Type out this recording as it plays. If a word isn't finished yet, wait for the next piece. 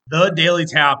The Daily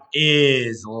Tap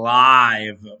is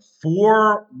live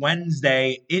for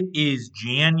Wednesday. It is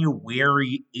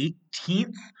January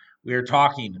 18th. We are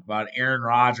talking about Aaron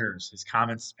Rodgers, his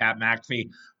comments to Pat McAfee.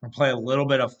 We're going to play a little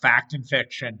bit of fact and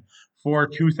fiction for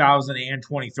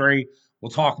 2023.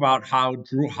 We'll talk about how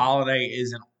Drew Holiday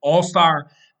is an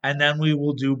all-star, and then we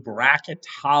will do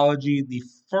bracketology, the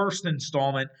first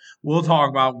installment. We'll talk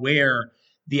about where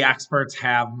the experts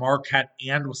have Marquette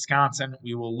and Wisconsin.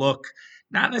 We will look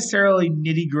not necessarily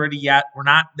nitty gritty yet. We're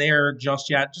not there just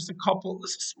yet. Just a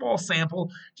small sample,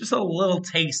 just a little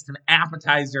taste, an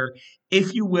appetizer,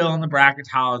 if you will, in the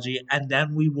bracketology, and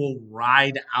then we will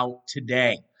ride out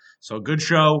today. So a good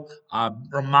show.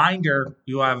 Reminder,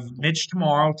 you have Mitch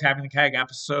tomorrow, Tapping the Keg,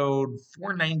 episode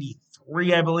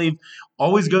 493, I believe.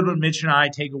 Always good when Mitch and I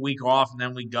take a week off and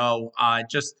then we go. It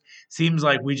just seems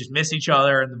like we just miss each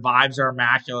other and the vibes are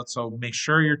immaculate. So make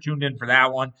sure you're tuned in for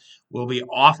that one. We'll be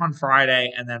off on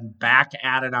Friday and then back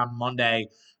at it on Monday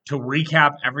to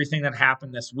recap everything that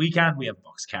happened this weekend. We have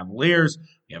Bucks Cavaliers.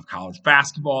 We have college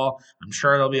basketball. I'm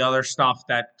sure there'll be other stuff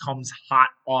that comes hot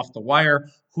off the wire.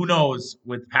 Who knows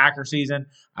with Packer season?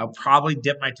 I'll probably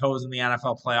dip my toes in the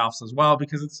NFL playoffs as well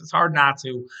because it's hard not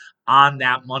to on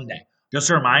that Monday. Just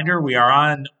a reminder, we are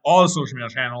on all the social media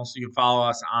channels. So you can follow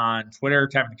us on Twitter,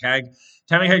 Tapping the Keg,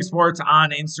 Tapping the Keg Sports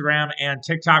on Instagram and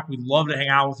TikTok. We'd love to hang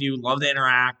out with you, love to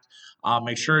interact.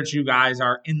 Make sure that you guys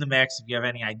are in the mix. If you have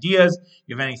any ideas,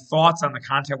 you have any thoughts on the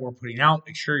content we're putting out,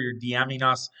 make sure you're DMing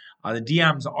us. The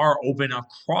DMs are open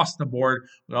across the board.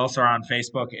 We also are on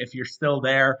Facebook. If you're still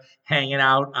there hanging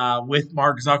out with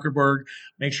Mark Zuckerberg,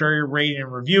 make sure you're rating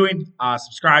and reviewing.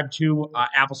 Subscribe to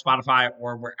Apple, Spotify,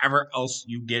 or wherever else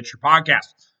you get your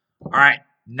podcast. All right,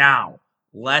 now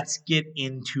let's get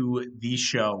into the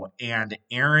show. And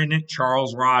Aaron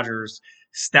Charles Rodgers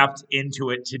stepped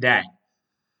into it today.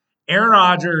 Aaron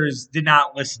Rodgers did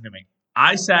not listen to me.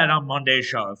 I said on Monday's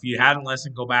show, if you hadn't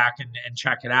listened, go back and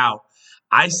check it out.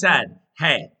 I said,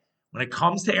 hey, when it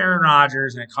comes to Aaron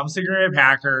Rodgers and it comes to Green Bay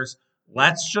Packers,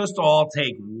 let's just all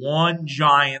take one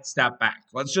giant step back.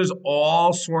 Let's just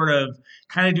all sort of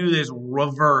kind of do this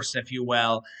reverse, if you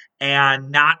will, and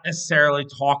not necessarily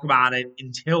talk about it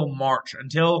until March,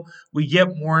 until we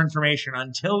get more information,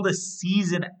 until the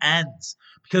season ends,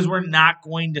 because we're not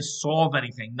going to solve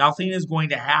anything. Nothing is going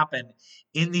to happen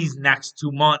in these next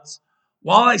 2 months.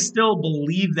 While I still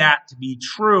believe that to be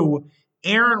true,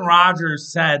 Aaron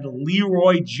Rodgers said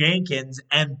Leroy Jenkins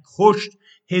and pushed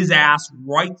his ass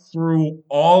right through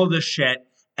all of the shit,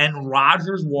 and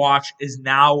Rodgers' watch is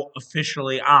now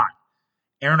officially on.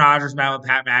 Aaron Rodgers met with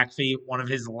Pat McAfee, one of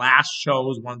his last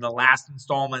shows, one of the last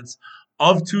installments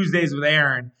of Tuesdays with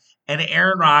Aaron, and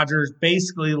Aaron Rodgers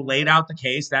basically laid out the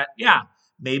case that, yeah,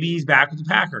 maybe he's back with the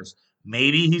Packers.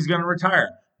 Maybe he's going to retire.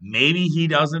 Maybe he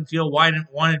doesn't feel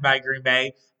wanted by Green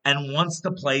Bay and wants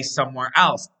to play somewhere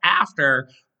else after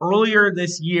earlier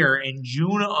this year in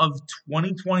June of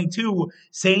 2022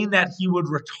 saying that he would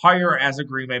retire as a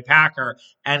Green Bay Packer,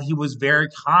 and he was very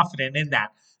confident in that.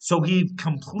 So he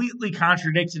completely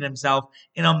contradicted himself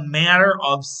in a matter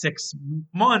of 6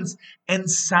 months and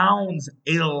sounds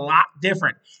a lot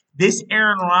different. This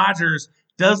Aaron Rodgers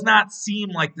does not seem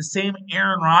like the same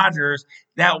Aaron Rodgers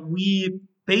that we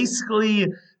basically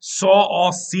saw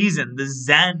all season. The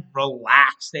zen,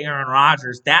 relaxed Aaron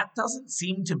Rodgers, that doesn't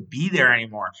seem to be there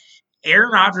anymore.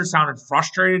 Aaron Rodgers sounded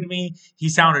frustrated to me. He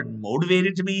sounded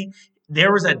motivated to me.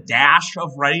 There was a dash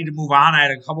of ready to move on. I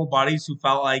had a couple buddies who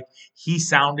felt like he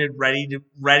sounded ready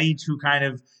to kind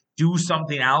of do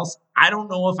something else. I don't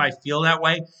know if I feel that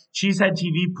way. Cheesehead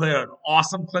TV put an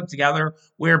awesome clip together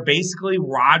where basically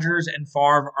Rodgers and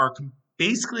Favre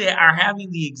are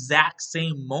having the exact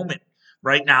same moment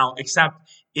right now, except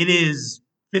it is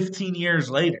 15 years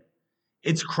later.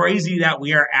 It's crazy that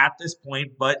we are at this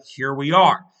point, but here we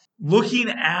are. Looking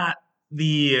at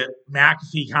the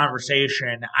McAfee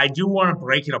conversation, I do want to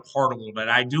break it apart a little bit.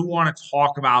 I do want to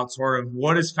talk about sort of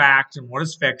what is fact and what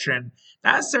is fiction,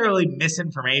 not necessarily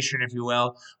misinformation, if you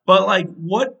will, but like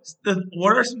what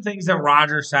are some things that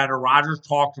Rodgers said or Rodgers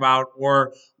talked about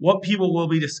or what people will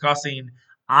be discussing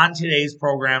on today's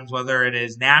programs, whether it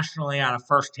is nationally on a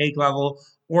first take level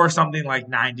or something like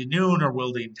 9 to Noon or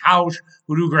Wilde and Tausch,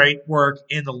 who do great work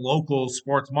in the local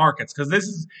sports markets. Because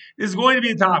this is going to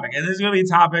be a topic, and this is going to be a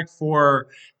topic for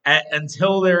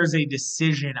until there is a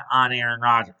decision on Aaron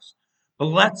Rodgers. But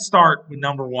let's start with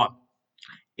number one.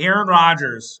 Aaron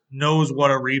Rodgers knows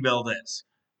what a rebuild is.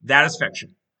 That is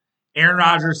fiction. Aaron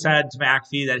Rodgers said to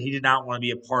McAfee that he did not want to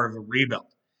be a part of a rebuild.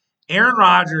 Aaron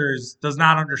Rodgers does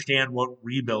not understand what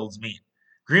rebuilds mean.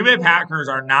 Green Bay Packers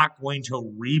are not going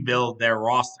to rebuild their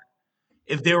roster.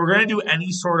 if they were going to do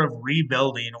any sort of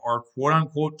rebuilding or quote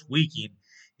unquote tweaking,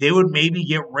 they would maybe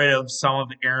get rid of some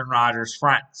of Aaron Rodgers'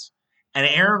 friends. And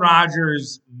Aaron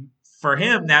Rodgers, for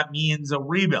him, that means a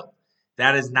rebuild.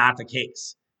 That is not the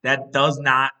case. That does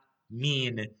not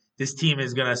mean this team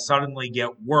is going to suddenly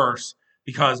get worse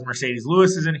because Mercedes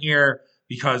Lewis isn't here,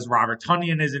 because Robert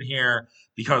Tonyan isn't here,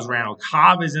 because Randall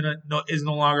Cobb is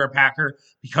no longer a Packer,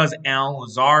 because Alan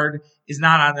Lazard is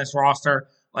not on this roster.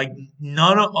 Like,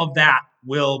 none of that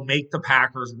will make the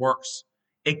Packers worse.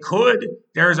 It could.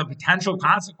 There's a potential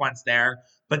consequence there,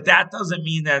 but that doesn't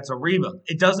mean that it's a rebuild.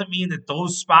 It doesn't mean that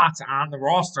those spots on the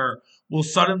roster will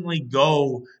suddenly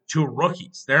go to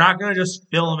rookies. They're not going to just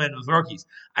fill them in with rookies.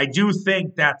 I do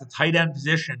think that the tight end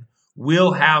position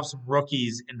will have some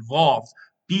rookies involved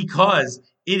because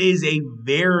it is a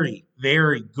very,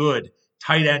 very good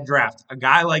tight end draft. A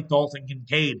guy like Dalton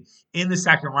Kincaid in the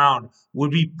second round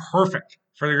would be perfect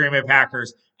for the Green Bay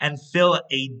Packers and fill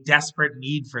a desperate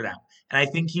need for them. And I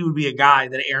think he would be a guy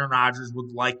that Aaron Rodgers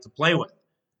would like to play with.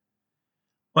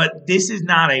 But this is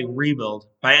not a rebuild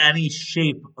by any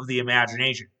shape of the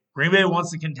imagination. Green Bay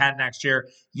wants to contend next year.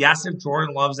 Yes, if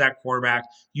Jordan Love's that quarterback,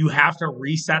 you have to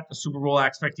reset the Super Bowl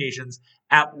expectations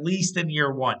at least in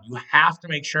year one. You have to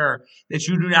make sure that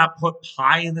you do not put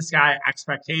pie in the sky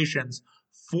expectations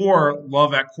for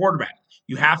Love at quarterback.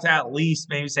 You have to at least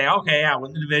maybe say, okay, yeah,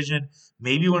 win the division,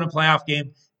 maybe win a playoff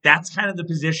game. That's kind of the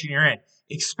position you're in,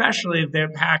 especially if the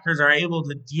Packers are able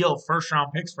to deal first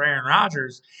round picks for Aaron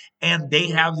Rodgers and they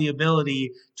have the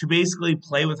ability to basically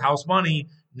play with house money,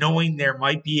 knowing there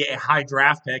might be a high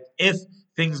draft pick if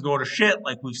things go to shit,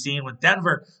 like we've seen with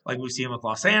Denver, like we've seen with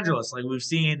Los Angeles, like we've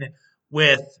seen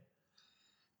with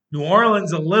New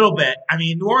Orleans a little bit. I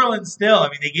mean, New Orleans still, I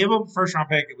mean, they gave up a first round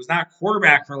pick. It was not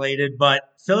quarterback related, but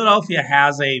Philadelphia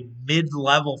has a mid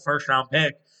level first round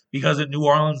pick because of New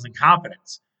Orleans'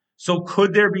 incompetence. So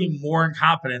could there be more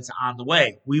incompetence on the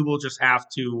way? We will just have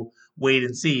to wait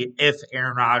and see if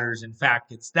Aaron Rodgers, in fact,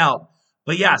 gets dealt.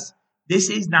 But yes, this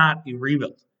is not a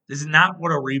rebuild. This is not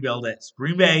what a rebuild is.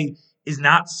 Green Bay is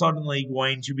not suddenly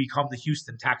going to become the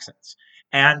Houston Texans.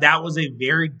 And that was a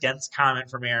very dense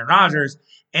comment from Aaron Rodgers.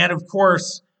 And of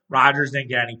course, Rodgers didn't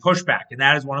get any pushback. And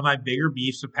that is one of my bigger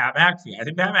beefs with Pat McAfee. I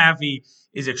think Pat McAfee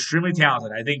is extremely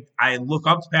talented. I think I look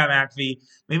up to Pat McAfee,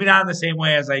 maybe not in the same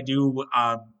way as I do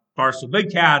Barstool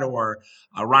Big Cat or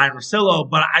Ryan Russillo,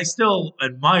 but I still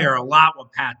admire a lot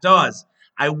what Pat does.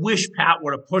 I wish Pat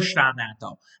would have pushed on that,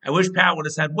 though. I wish Pat would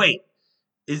have said, wait,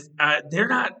 they're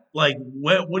not like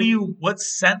what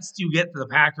sense do you get that the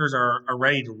Packers are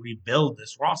ready to rebuild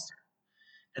this roster?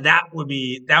 And that would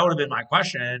have been my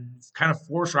question, and kind of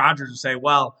force Rodgers to say,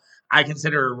 well, I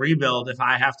consider a rebuild if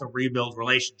I have to rebuild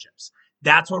relationships.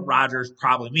 That's what Rodgers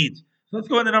probably means. So let's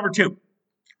go into number 2.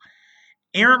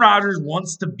 Aaron Rodgers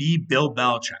wants to be Bill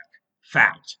Belichick.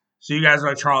 Fact. So you guys are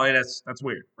like, Charlie, that's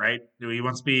weird, right? He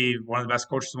wants to be one of the best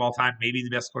coaches of all time, maybe the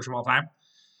best coach of all time.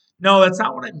 No, that's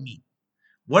not what I mean.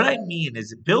 What I mean is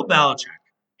that Bill Belichick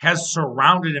has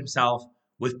surrounded himself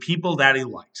with people that he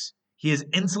likes. He has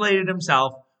insulated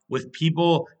himself with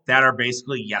people that are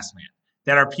basically yes men,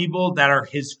 that are people that are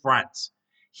his friends.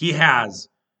 He has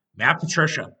Matt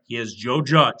Patricia. He has Joe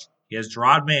Judge. He has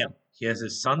Gerard Mayo. He has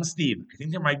his son, Steve. I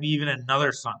think there might be even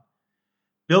another son.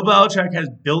 Bill Belichick has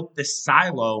built this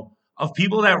silo of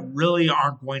people that really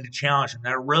aren't going to challenge him,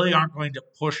 that really aren't going to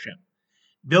push him.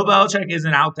 Bill Belichick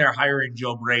isn't out there hiring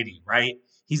Joe Brady, right?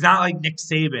 He's not like Nick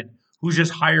Saban, who's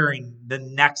just hiring the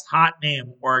next hot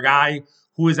name or a guy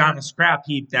who is on a scrap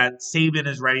heap that Saban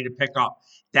is ready to pick up.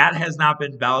 That has not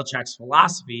been Belichick's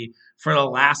philosophy for the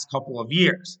last couple of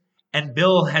years. And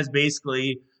Bill has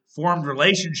basically formed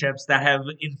relationships that have,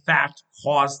 in fact,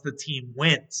 caused the team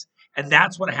wins. And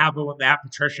that's what happened with Matt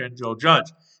Patricia and Joe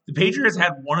Judge. The Patriots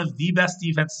had one of the best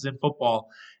defenses in football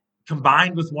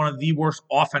combined with one of the worst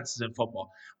offenses in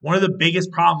football. One of the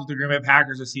biggest problems with the Green Bay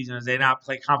Packers this season is they not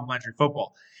play complementary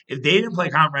football. If they didn't play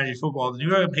complementary football, the New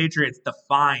England Patriots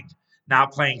defined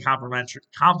not playing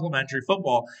complementary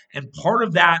football. And part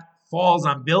of that falls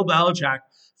on Bill Belichick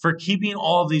for keeping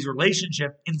all of these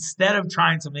relationships instead of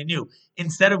trying something new,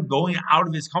 instead of going out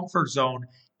of his comfort zone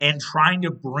and trying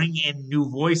to bring in new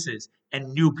voices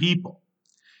and new people.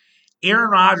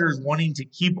 Aaron Rodgers wanting to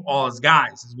keep all his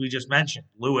guys, as we just mentioned,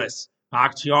 Lewis,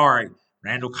 Bakhtiari,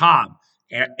 Randall Cobb,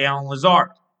 Alan Lazard.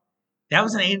 That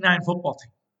was an 89 football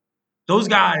team. Those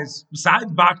guys,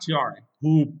 besides Bakhtiari,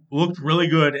 who looked really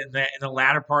good in the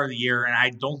latter part of the year, and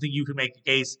I don't think you can make a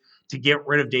case to get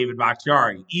rid of David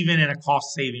Bakhtiari, even in a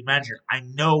cost-saving measure. I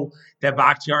know that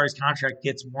Bakhtiari's contract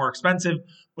gets more expensive,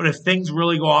 but if things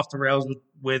really go off the rails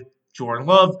with Jordan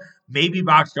Love, maybe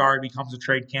Bakhtiari becomes a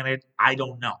trade candidate. I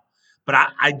don't know. But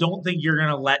I don't think you're going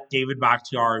to let David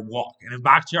Bakhtiari walk. And if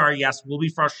Bakhtiari, yes, will be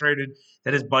frustrated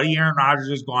that his buddy Aaron Rodgers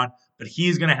is gone, but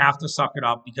he's going to have to suck it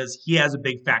up because he has a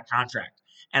big fat contract.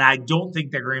 And I don't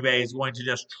think that Green Bay is going to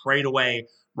just trade away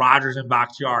Rodgers and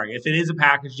Bakhtiari. If it is a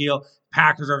package deal,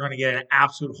 Packers are going to get an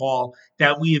absolute haul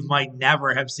that we might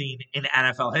never have seen in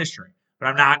NFL history. But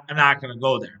I'm not going to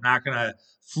go there. I'm not going to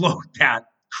float that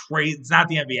crazy. It's not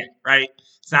the NBA, right?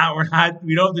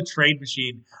 We don't have the trade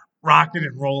machine rocking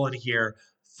and rolling here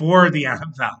for the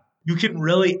NFL. You can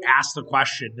really ask the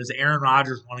question, does Aaron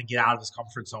Rodgers want to get out of his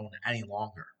comfort zone any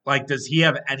longer? Like, does he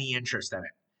have any interest in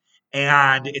it?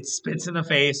 And it spits in the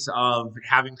face of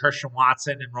having Christian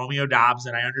Watson and Romeo Doubs.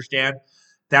 And I understand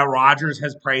that Rodgers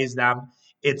has praised them.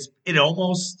 It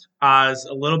almost is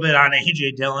a little bit on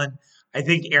AJ Dillon. I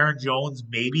think Aaron Jones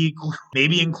maybe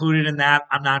included in that.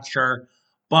 I'm not sure,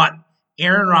 but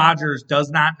Aaron Rodgers does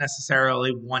not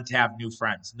necessarily want to have new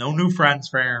friends. No new friends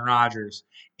for Aaron Rodgers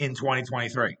in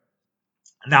 2023.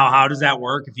 Now, how does that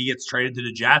work if he gets traded to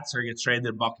the Jets or he gets traded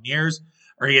to the Buccaneers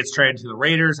or he gets traded to the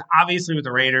Raiders? Obviously, with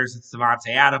the Raiders, it's Davante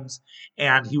Adams,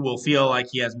 and he will feel like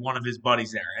he has one of his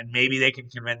buddies there. And maybe they can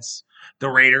convince the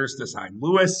Raiders to sign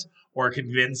Lewis or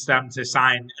convince them to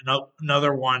sign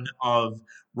another one of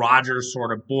Rodgers'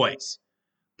 sort of boys.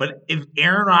 But if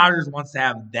Aaron Rodgers wants to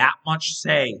have that much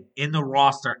say in the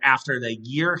roster after the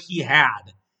year he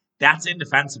had, that's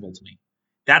indefensible to me.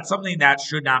 That's something that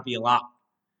should not be allowed.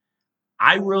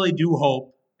 I really do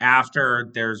hope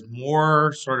after there's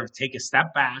more sort of take a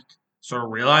step back, sort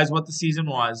of realize what the season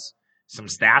was, some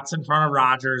stats in front of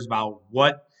Rodgers about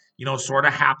what, sort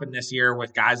of happened this year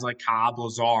with guys like Cobb,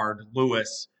 Lazard,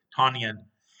 Lewis, Tonyan.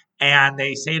 And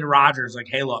they say to Rodgers, like,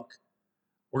 hey, look,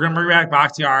 we're going to bring back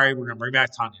Bakhtiari. We're going to bring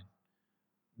back Tonyan.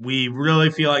 We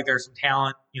really feel like there's some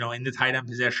talent, in the tight end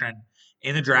position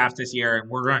in the draft this year, and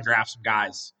we're going to draft some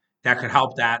guys that could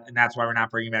help that, and that's why we're not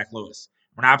bringing back Lewis.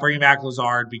 We're not bringing back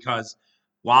Lazard because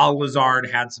while Lazard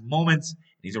had some moments,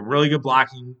 he's a really good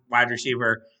blocking wide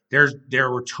receiver, there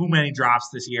were too many drops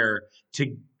this year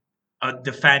to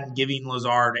defend giving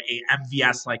Lazard a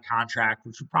MVS-like contract,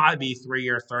 which would probably be 3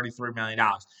 year, $33 million.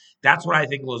 That's what I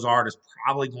think Lazard is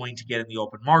probably going to get in the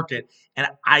open market, and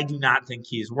I do not think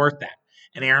he is worth that.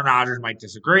 And Aaron Rodgers might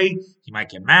disagree. He might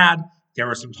get mad. There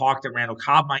was some talk that Randall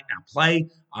Cobb might not play.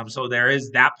 So there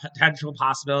is that potential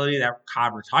possibility that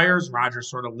Cobb retires. Rodgers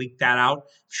sort of leaked that out.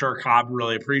 I'm sure Cobb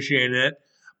really appreciated it.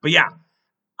 But yeah,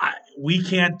 we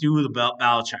can't do the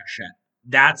Belichick shit.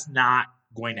 That's not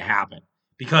going to happen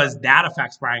because that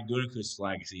affects Brian Gutekunst's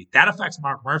legacy. That affects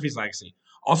Mark Murphy's legacy.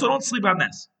 Also, don't sleep on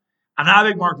this. I'm not a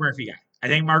big Mark Murphy guy. I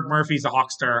think Mark Murphy's a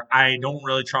huckster. I don't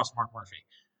really trust Mark Murphy.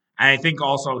 And I think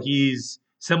also he's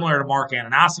similar to Mark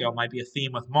Ananasio, might be a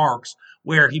theme with Mark's,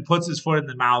 where he puts his foot in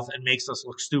the mouth and makes us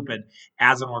look stupid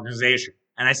as an organization.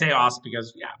 And I say us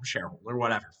because, yeah, I'm a shareholder,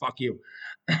 whatever. Fuck you.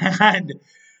 And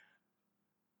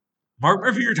Mark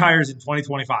Murphy retires in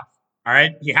 2025. All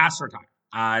right? He has to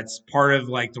retire. It's part of,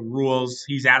 like, the rules.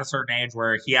 He's at a certain age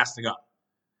where he has to go.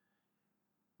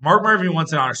 Mark Murphy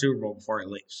wants another Super Bowl before he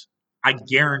leaves. I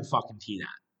guarantee that.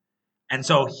 And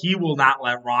so he will not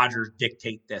let Rodgers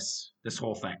dictate this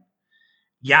whole thing.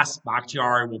 Yes,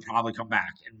 Bakhtiari will probably come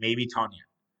back, and maybe Tonyan,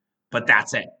 but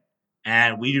that's it.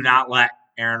 And we do not let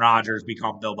Aaron Rodgers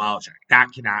become Bill Belichick. That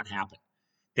cannot happen.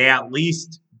 They at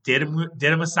least did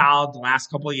him a solid the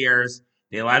last couple of years.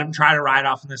 They let him try to ride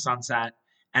off in the sunset,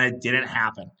 and it didn't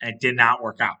happen, and it did not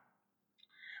work out.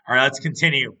 All right, let's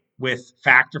continue with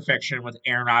fact or fiction with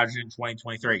Aaron Rodgers in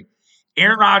 2023.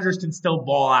 Aaron Rodgers can still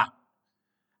ball out.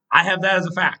 I have that as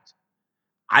a fact.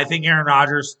 I think Aaron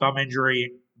Rodgers' thumb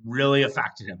injury really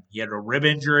affected him. He had a rib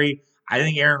injury. I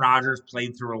think Aaron Rodgers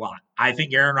played through a lot. I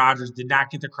think Aaron Rodgers did not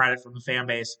get the credit from the fan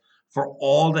base for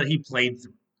all that he played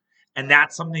through. And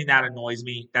that's something that annoys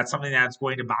me. That's something that's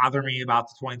going to bother me about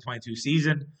the 2022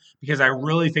 season because I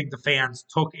really think the fans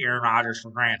took Aaron Rodgers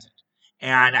for granted.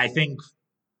 And I think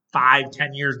 5-10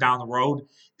 years down the road,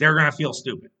 they're going to feel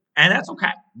stupid. And that's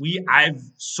okay. I've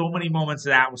so many moments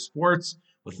of that with sports,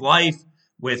 with life,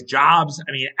 with jobs,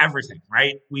 I mean, everything,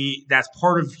 right? That's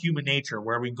part of human nature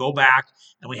where we go back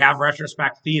and we have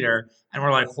retrospect theater and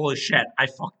we're like, holy shit, I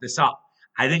fucked this up.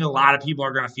 I think a lot of people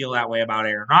are going to feel that way about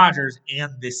Aaron Rodgers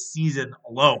and this season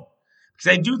alone.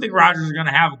 Because I do think Rodgers is going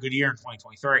to have a good year in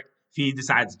 2023 if he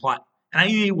decides to play. And I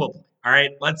think he will play. All right,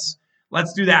 let's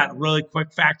do that really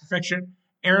quick fact or fiction.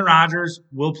 Aaron Rodgers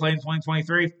will play in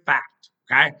 2023. Fact,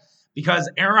 okay?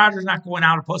 Because Aaron Rodgers is not going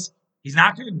out a pussy. He's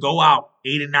not going to go out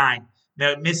 8-9.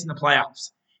 Missing the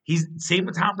playoffs. He's same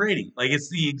with Tom Brady. Like, it's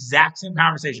the exact same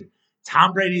conversation.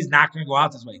 Tom Brady is not going to go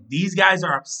out this way. These guys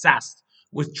are obsessed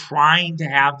with trying to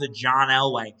have the John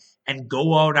Elway and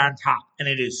go out on top. And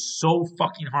it is so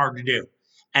fucking hard to do.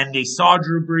 And they saw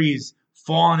Drew Brees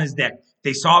fall on his dick.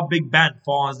 They saw Big Ben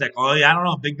fall on his dick. Oh, yeah, I don't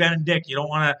know. Big Ben and Dick, you don't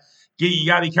want to you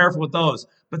got to be careful with those.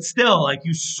 But still, like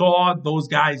you saw those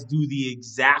guys do the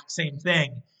exact same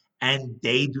thing and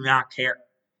they do not care.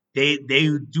 They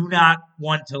do not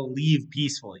want to leave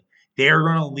peacefully. They're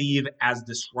going to leave as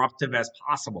disruptive as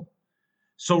possible.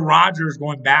 So Rodgers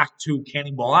going back to can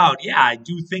he ball out? Yeah, I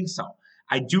do think so.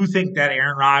 I do think that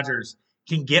Aaron Rodgers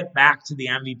can get back to the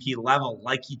MVP level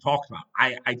like he talked about.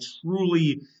 I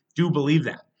truly do believe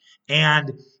that.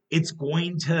 And it's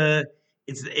going to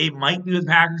it might be with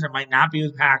Packers, it might not be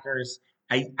with Packers.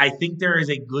 I think there is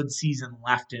a good season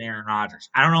left in Aaron Rodgers.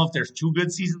 I don't know if there's two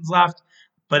good seasons left,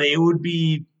 but it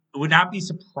would not be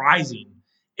surprising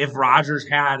if Rodgers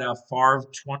had a Favre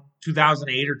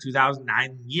 2008 or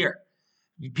 2009 year.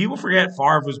 People forget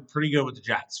Favre was pretty good with the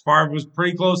Jets. Favre was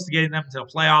pretty close to getting them to the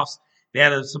playoffs. They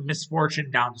had some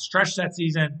misfortune down the stretch that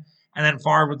season. And then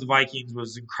Favre with the Vikings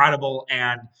was incredible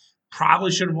and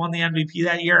probably should have won the MVP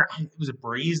that year. Was it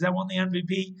Breeze that won the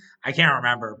MVP? I can't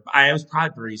remember. It was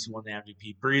probably Breeze who won the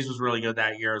MVP. Breeze was really good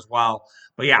that year as well.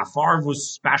 But yeah, Favre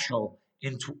was special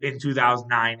in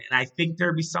 2009. And I think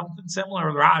there'd be something similar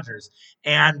with Rodgers.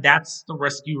 And that's the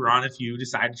risk you run if you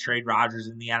decide to trade Rodgers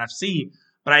in the NFC.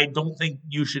 But I don't think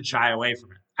you should shy away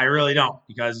from it. I really don't,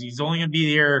 because he's only going to be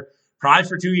here probably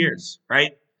for 2 years,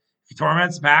 right? If he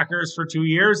torments the Packers for 2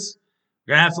 years,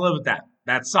 you're going to have to live with that.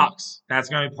 That sucks. That's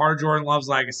going to be part of Jordan Love's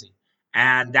legacy.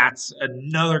 And that's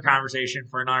another conversation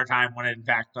for another time when it in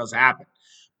fact does happen.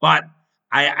 But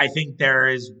I think there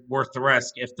is worth the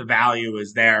risk if the value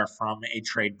is there from a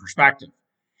trade perspective.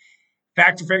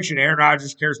 Fact or fiction, Aaron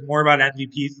Rodgers cares more about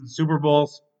MVPs than Super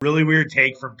Bowls. Really weird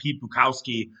take from Pete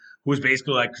Bukowski, who was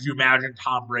basically like, could you imagine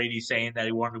Tom Brady saying that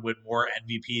he wanted to win more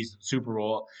MVPs than Super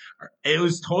Bowl? It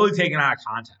was totally taken out of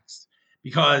context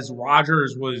because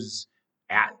Rodgers was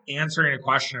answering a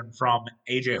question from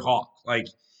AJ Hawk. Like,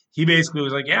 he basically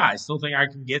was like, yeah, I still think I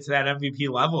can get to that MVP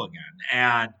level again.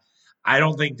 And I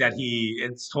don't think that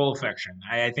it's total fiction.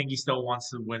 I think he still wants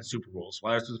to win Super Bowls,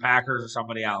 whether it's with the Packers or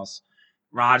somebody else.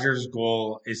 Rodgers'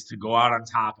 goal is to go out on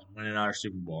top and win another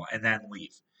Super Bowl and then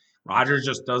leave. Rodgers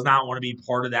just does not want to be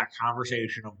part of that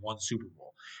conversation of one Super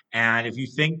Bowl. And if you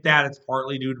think that it's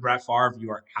partly due to Brett Favre, you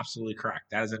are absolutely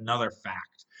correct. That is another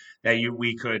fact that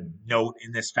we could note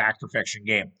in this fact or fiction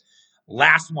game.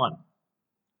 Last one.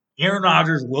 Aaron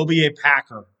Rodgers will be a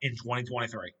Packer in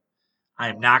 2023. I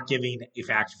am not giving a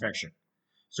fact or fiction.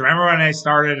 So remember when I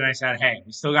started and I said, hey,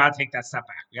 we still got to take that step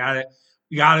back.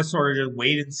 We got to sort of just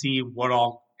wait and see what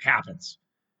all happens.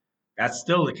 That's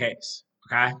still the case,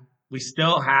 okay? We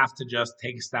still have to just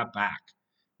take a step back.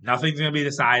 Nothing's going to be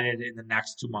decided in the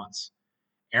next 2 months.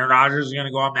 Aaron Rodgers is going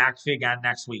to go on McAfee again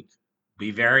next week.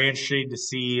 Be very interesting to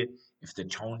see if the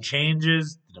tone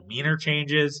changes, the demeanor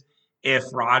changes, if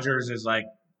Rodgers is like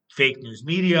fake news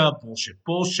media,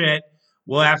 bullshit.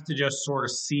 We'll have to just sort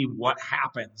of see what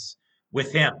happens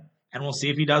with him. And we'll see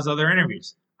if he does other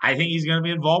interviews. I think he's going to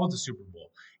be involved with the Super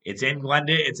Bowl. It's in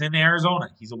Glendale. It's in Arizona.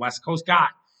 He's a West Coast guy.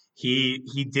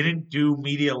 He didn't do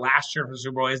media last year for the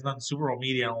Super Bowl. He hasn't done Super Bowl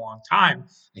media in a long time.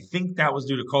 I think that was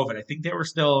due to COVID. I think they were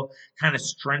still kind of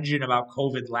stringent about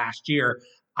COVID last year.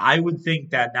 I would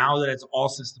think that now that it's all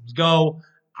systems go,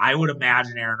 I would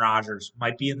imagine Aaron Rodgers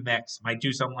might be in the mix, might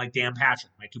do something like Dan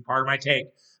Patrick, might do Part of My Take,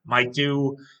 might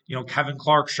do, Kevin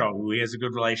Clark's show, who he has a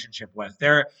good relationship with.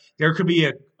 There could be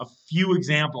a few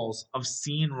examples of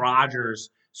seeing Rodgers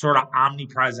sort of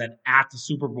omnipresent at the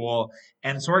Super Bowl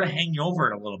and sort of hanging over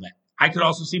it a little bit. I could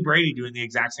also see Brady doing the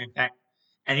exact same thing.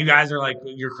 And you guys are like,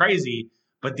 you're crazy.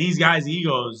 But these guys'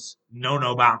 egos know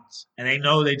no bounds. And they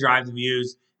know they drive the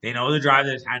views. They know they drive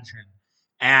the attention.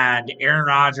 And Aaron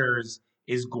Rodgers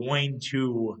is going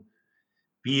to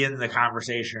be in the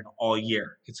conversation all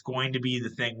year. It's going to be the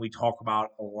thing we talk about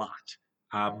a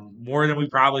lot, more than we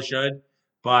probably should.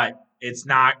 But it's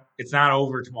not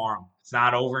over tomorrow. It's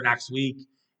not over next week.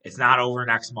 It's not over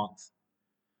next month.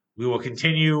 We will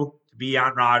continue to be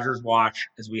on Rodgers' watch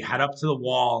as we head up to the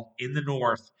wall in the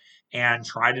north and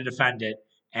try to defend it.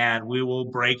 And we will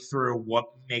break through what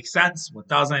makes sense, what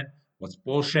doesn't, what's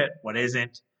bullshit, what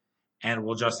isn't, and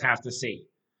we'll just have to see.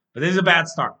 But this is a bad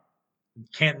start.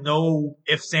 Can't know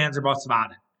ifs, ands, or buts about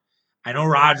it. I know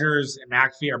Rodgers and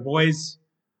McAfee are boys,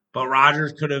 but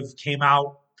Rodgers could have came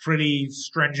out pretty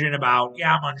stringent about,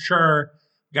 yeah, I'm unsure,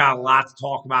 got a lot to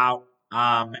talk about,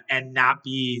 and not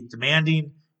be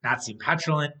demanding, not seem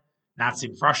petulant, not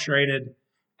seem frustrated,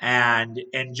 and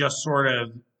just sort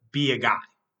of be a guy.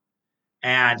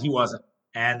 And he wasn't.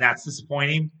 And that's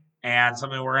disappointing and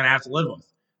something we're going to have to live with.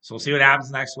 So we'll see what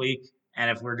happens next week.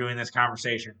 And if we're doing this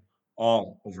conversation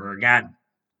all over again.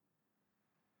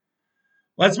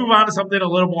 Let's move on to something a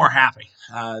little more happy.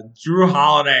 Jrue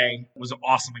Holiday was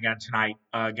awesome again tonight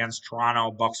against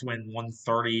Toronto. Bucks win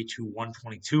 130 to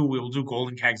 122. We will do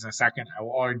Golden Kegs in a second. I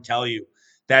will already tell you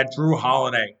that Jrue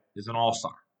Holiday is an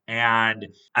all-star. And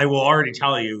I will already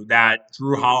tell you that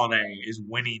Jrue Holiday is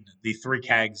winning the 3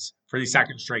 kegs for the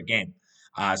second straight game.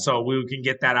 So we can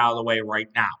get that out of the way right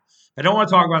now. I don't want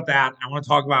to talk about that. I want to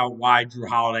talk about why Jrue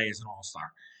Holiday is an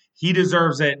all-star. He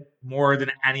deserves it more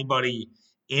than anybody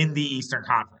in the Eastern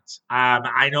Conference.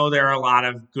 I know there are a lot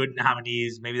of good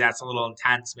nominees. Maybe that's a little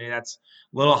intense. Maybe that's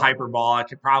a little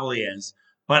hyperbolic. It probably is.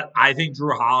 But I think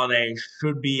Jrue Holiday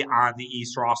should be on the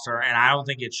East roster, and I don't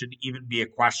think it should even be a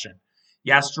question.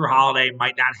 Yes, Jrue Holiday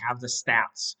might not have the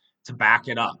stats to back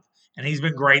it up. And he's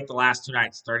been great the last 2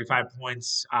 nights. 35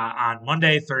 points on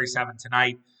Monday, 37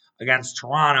 tonight against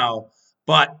Toronto.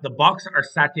 But the Bucks are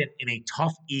second in a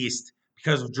tough East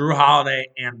because of Jrue Holiday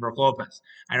and Brook Lopez.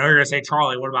 I know you're going to say,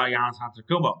 Charlie, what about Giannis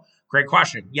Antetokounmpo? Great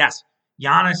question. Yes,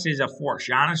 Giannis is a force.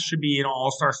 Giannis should be an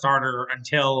all-star starter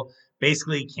until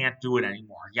basically he can't do it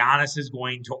anymore. Giannis is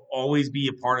going to always be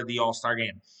a part of the all-star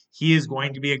game. He is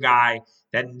going to be a guy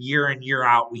that year in, year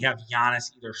out, we have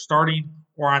Giannis either starting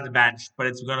or on the bench, but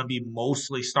it's going to be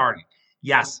mostly starting.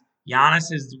 Yes,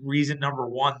 Giannis is the reason number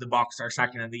one the Bucks are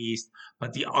second in the East,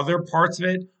 but the other parts of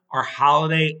it are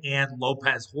Holiday and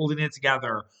Lopez holding it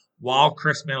together while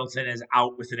Chris Middleton is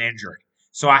out with an injury.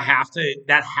 So that has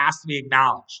to be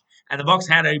acknowledged. And the Bucks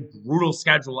had a brutal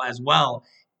schedule as well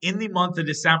in the month of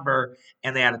December,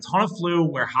 and they had a ton of flu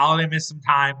where Holiday missed some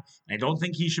time. And I don't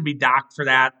think he should be docked for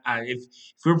that. If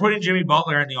we were putting Jimmy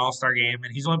Butler in the All-Star game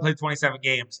and he's only played 27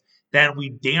 games, then we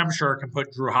damn sure can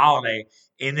put Jrue Holiday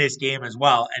in this game as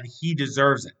well, and he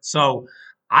deserves it. So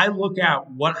I look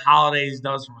at what Holiday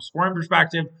does from a scoring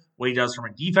perspective, what he does from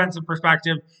a defensive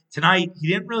perspective. Tonight, he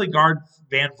didn't really guard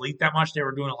Van Vliet that much. They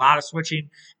were doing a lot of switching.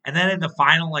 And then in the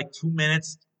final, 2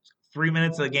 minutes, 3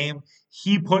 minutes of the game,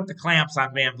 he put the clamps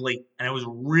on Van Vliet, and it was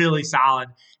really solid.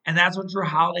 And that's what Jrue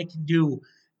Holiday can do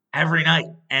every night.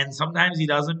 And sometimes he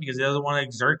doesn't because he doesn't want to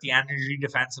exert the energy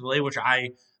defensively, which I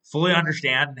fully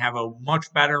understand and have a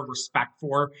much better respect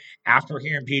for after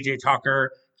hearing PJ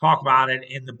Tucker talk about it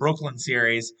in the Brooklyn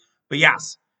series. But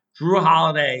yes, Jrue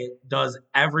Holiday does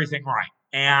everything right.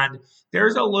 And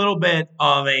there's a little bit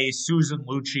of a Susan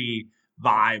Lucci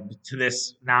vibe to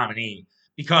this nominee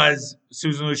because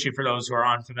Susan Lucci, for those who are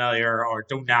unfamiliar or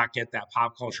do not get that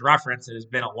pop culture reference, it has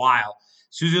been a while.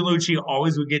 Susan Lucci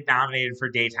always would get nominated for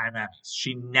daytime Emmys.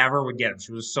 She never would get them.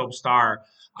 She was a soap star,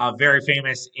 very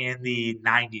famous in the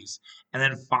 90s. And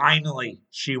then finally,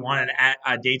 she won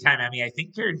a daytime Emmy, I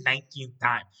think her 19th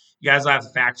time. You guys will have to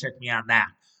fact check me on that.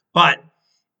 But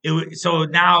so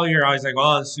now you're always like,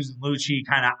 oh, the Susan Lucci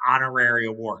kind of honorary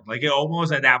award.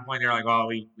 Almost at that point, they're like, oh,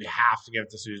 we have to give it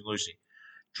to Susan Lucci.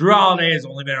 Jrue Holiday has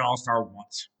only been an all-star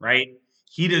once, right?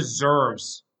 He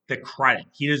deserves the credit.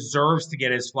 He deserves to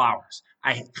get his flowers.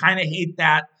 I kind of hate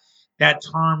that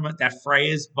term, that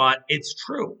phrase, but it's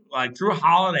true. Jrue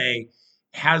Holiday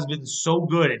has been so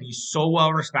good and he's so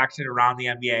well respected around the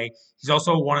NBA. He's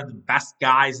also one of the best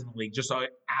guys in the league, just an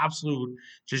absolute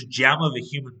just gem of a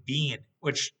human being,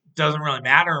 which doesn't really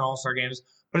matter in all-star games,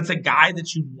 but it's a guy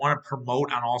that you want to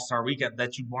promote on All-Star Weekend,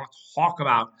 that you want to talk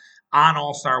about on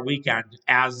All-Star Weekend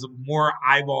as more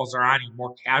eyeballs are on you,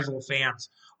 more casual fans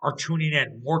are tuning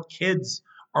in, more kids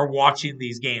are watching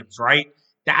these games, right?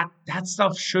 That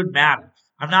stuff should matter.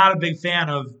 I'm not a big fan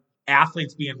of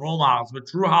athletes being role models, but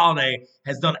Jrue Holiday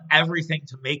has done everything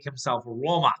to make himself a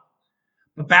role model.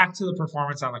 But back to the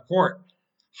performance on the court.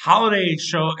 Holiday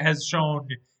has shown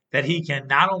that he can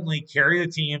not only carry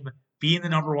the team, being the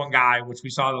number one guy, which we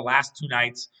saw the last 2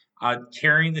 nights,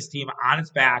 carrying this team on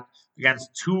its back against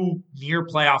 2 near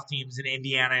playoff teams in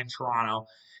Indiana and Toronto.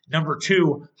 Number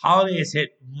 2, Holiday has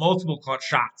hit multiple clutch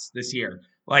shots this year.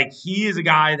 He is a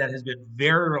guy that has been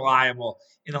very reliable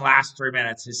in the last 3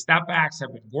 minutes. His step backs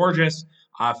have been gorgeous,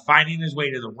 finding his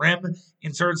way to the rim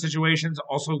in certain situations,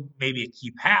 also maybe a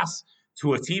key pass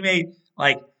to a teammate.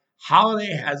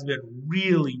 Holiday has been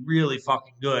really, really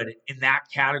fucking good in that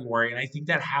category, and I think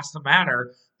that has to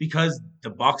matter because the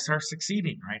Bucks are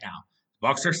succeeding right now. The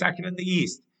Bucks are second in the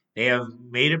East. They have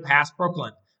made it past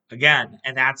Brooklyn again,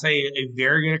 and that's a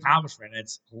very good accomplishment.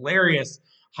 It's hilarious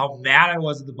how mad I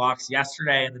was at the Bucks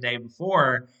yesterday and the day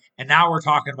before, and now we're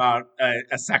talking about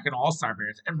a second All-Star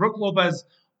appearance. And Brook Lopez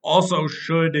also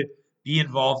should be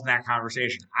involved in that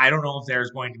conversation. I don't know if there's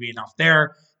going to be enough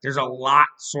there. There's a lot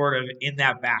sort of in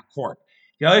that backcourt.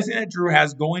 The other thing that Jrue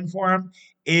has going for him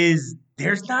is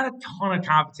there's not a ton of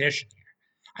competition here.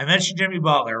 I mentioned Jimmy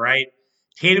Butler, right?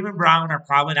 Tatum and Brown are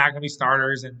probably not going to be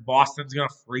starters, and Boston's going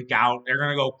to freak out. They're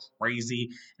going to go crazy.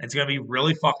 And it's going to be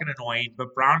really fucking annoying.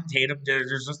 But Brown and Tatum,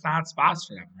 there's just not spots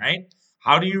for them, right?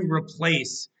 How do you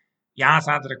replace Giannis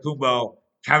Antetokounmpo,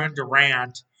 Kevin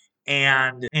Durant,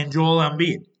 and Joel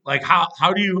Embiid? Like how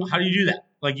do you do that?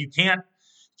 Like you can't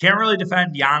really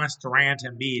defend Giannis, Durant,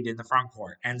 and Embiid in the front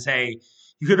court and say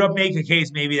you could make a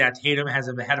case maybe that Tatum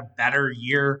had a better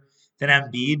year than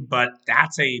Embiid, but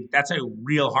that's a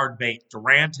real hard bait.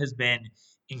 Durant has been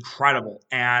incredible,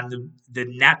 and the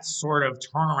Nets sort of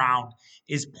turnaround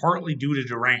is partly due to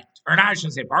Durant, or not. I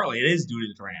shouldn't say partly; it is due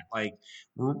to Durant. Like,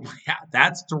 yeah,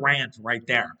 that's Durant right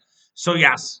there. So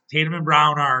yes, Tatum and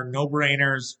Brown are no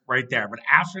brainers right there. But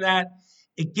after that,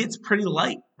 it gets pretty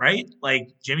light, right? Like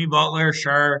Jimmy Butler,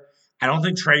 sure. I don't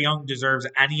think Trey Young deserves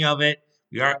any of it.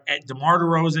 We are at DeMar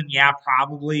DeRozan, yeah,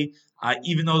 probably.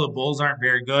 Even though the Bulls aren't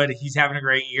very good, he's having a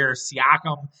great year.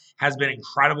 Siakam has been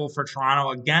incredible for Toronto.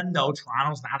 Again, though,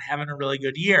 Toronto's not having a really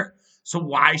good year. So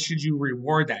why should you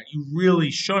reward that? You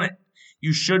really shouldn't.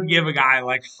 You should give a guy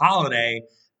like Holiday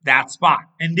that spot.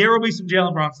 And there will be some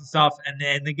Jalen Brunson stuff.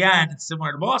 And again, it's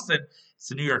similar to Boston. It's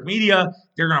the New York media.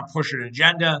 They're going to push an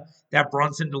agenda that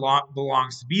Brunson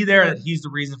belongs to be there, that he's the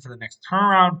reason for the next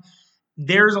turnaround.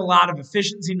 There's a lot of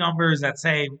efficiency numbers that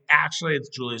say actually it's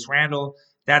Julius Randle.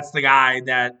 That's the guy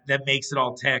that makes it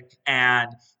all tick,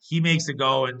 and he makes it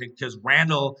go. And because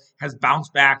Randle has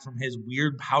bounced back from his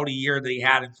weird pouty year that he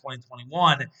had in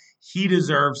 2021, he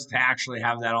deserves to actually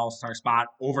have that All Star spot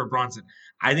over Brunson.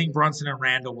 I think Brunson and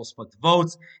Randle will split the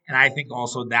votes, and I think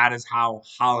also that is how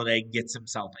Holiday gets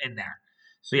himself in there.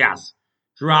 So yes,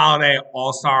 Drew Holiday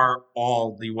All Star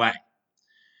all the way.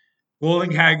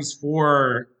 Golden Kegs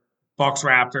for Bucks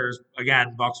Raptors.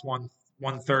 Again, Bucks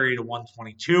 130 to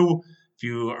 122. If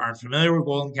you aren't familiar with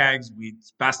Golden Kegs,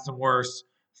 it's best and worst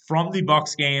from the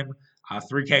Bucks game.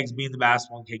 Three kegs being the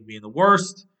best, one keg being the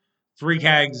worst. Three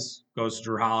kegs goes to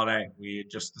Drew Holiday. We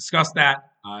just discussed that.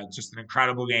 Just an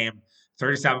incredible game.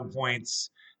 37 points,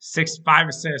 5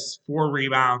 assists, 4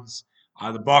 rebounds.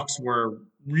 The Bucks were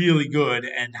really good,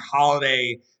 and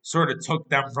Holiday sort of took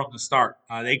them from the start.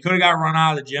 They could have got run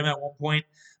out of the gym at one point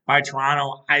by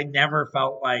Toronto. I never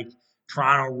felt like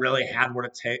Toronto really had what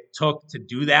it took to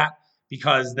do that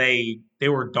because they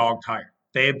were dog tired.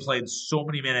 They had played so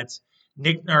many minutes.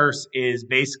 Nick Nurse is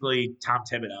basically Tom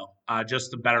Thibodeau,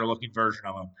 just a better looking version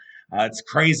of him. It's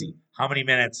crazy how many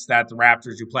minutes that the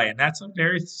Raptors do play, and that's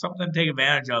something to take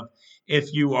advantage of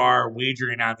if you are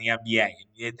wagering on the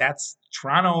NBA. That's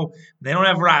Toronto. They don't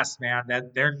have rest, man.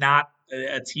 That they're not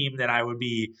a team that I would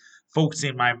be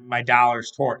focusing my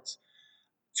dollars towards.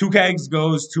 Two kegs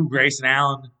goes to Grayson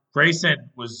Allen. Grayson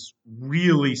was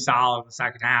really solid in the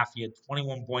second half. He had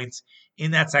 21 points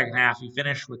in that second half. He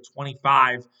finished with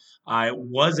 25. It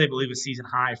was, I believe, a season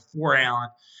high for Allen.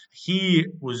 He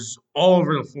was all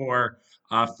over the floor.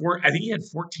 I think he had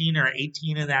 14 or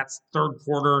 18 in that third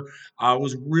quarter.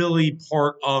 Was really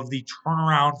part of the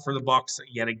turnaround for the Bucks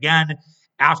yet again.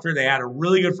 After they had a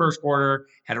really good first quarter,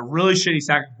 had a really shitty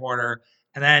second quarter,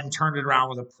 and then turned it around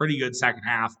with a pretty good second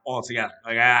half altogether.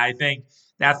 Like I think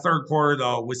that third quarter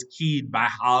though was keyed by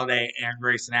Holiday and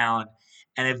Grayson Allen.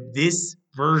 And if this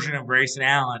version of Grayson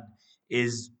Allen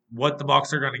is what the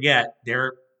Bucks are going to get,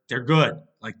 they're good.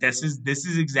 Like this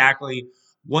is exactly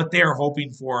what they're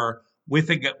hoping for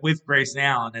with Grayson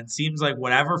Allen. And it seems like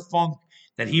whatever funk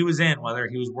that he was in, whether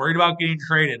he was worried about getting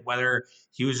traded, whether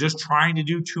he was just trying to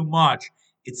do too much,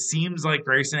 it seems like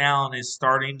Grayson Allen is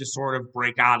starting to sort of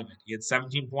break out of it. He had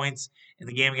 17 points in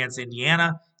the game against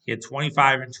Indiana. He had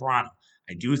 25 in Toronto.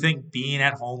 I do think being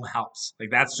at home helps.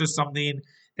 Like that's just something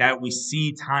that we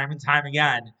see time and time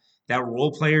again that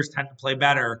role players tend to play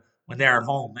better when they're at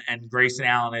home, and Grayson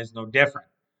Allen is no different.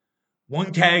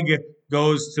 One keg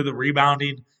goes to the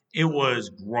rebounding. It was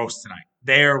gross tonight.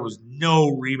 There was no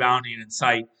rebounding in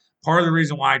sight. Part of the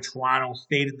reason why Toronto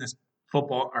stayed in this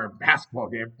football or basketball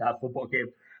game, not football game,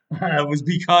 was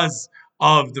because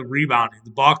of the rebounding.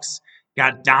 The Bucks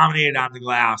got dominated on the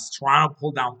glass. Toronto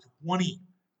pulled down 20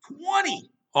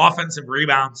 offensive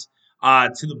rebounds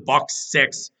to the Bucks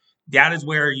 6. That is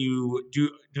where you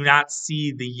do not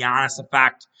see the Giannis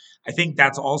effect. I think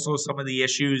that's also some of the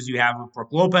issues you have with Brook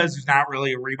Lopez, who's not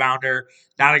really a rebounder,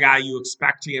 not a guy you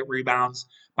expect to get rebounds.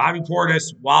 Bobby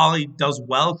Portis, while he does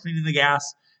well cleaning the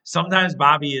gas, Sometimes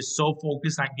Bobby is so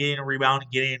focused on getting a rebound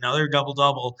and getting another double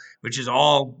double, which is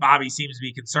all Bobby seems to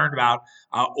be concerned about.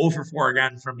 0 for 4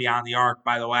 again from beyond the arc,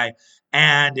 by the way.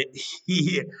 And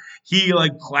he he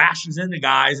like clashes into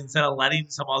guys instead of letting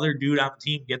some other dude on the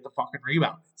team get the fucking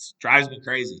rebound. It drives me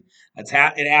crazy.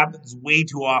 It happens way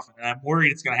too often, and I'm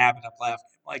worried it's going to happen in a playoff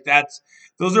game. Like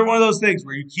those are one of those things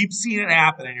where you keep seeing it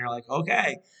happen, and you're like,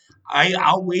 okay,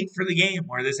 I'll wait for the game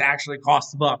where this actually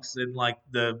costs the Bucks in like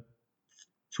the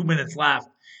 2 minutes left,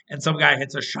 and some guy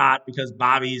hits a shot because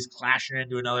Bobby's clashing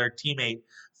into another teammate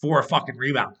for a fucking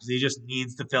rebound because he just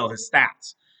needs to fill his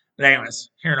stats. But anyways,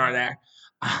 here nor there.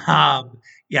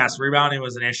 Yes, rebounding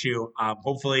was an issue.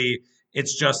 Hopefully,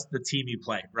 it's just the team you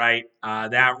play, right?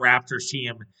 That Raptors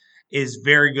team is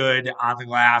very good on the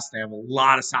glass. They have a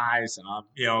lot of size.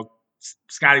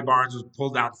 Scotty Barnes was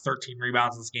pulled down 13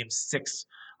 rebounds in this game, 6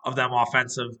 of them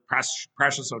offensive.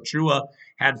 Precious Ochua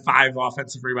had 5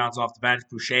 offensive rebounds off the bench.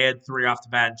 Boucher had 3 off the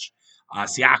bench.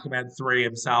 Siakam had 3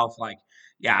 himself.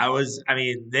 It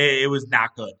was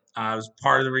not good. It was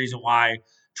part of the reason why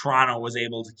Toronto was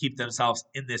able to keep themselves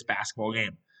in this basketball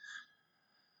game.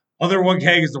 Other one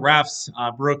keg is the refs.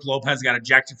 Brook Lopez got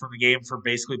ejected from the game for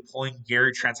basically pulling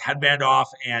Gary Trent's headband off.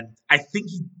 And I think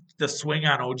the swing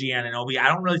on OG Anunoby, I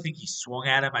don't really think he swung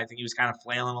at him. I think he was kind of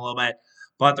flailing a little bit.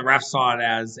 But the ref saw it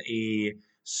as a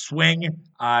swing.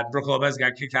 Brook Lopez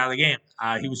got kicked out of the game.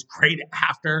 He was great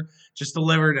after, just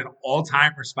delivered an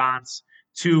all-time response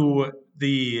to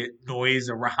the noise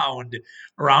around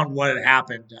what had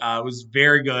happened. It was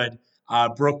very good.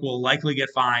 Brook will likely get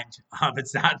fined.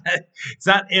 It's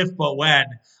not if, but when.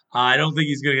 I don't think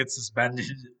he's going to get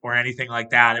suspended or anything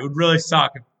like that. It would really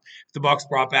suck if the Bucks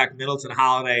brought back Middleton,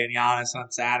 Holiday, and Giannis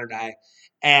on Saturday,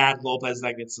 and Lopez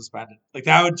then gets suspended. Like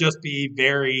that would just be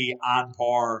very on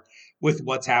par with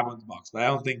what's happened with the Bucks. But I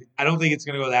don't think it's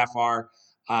going to go that far.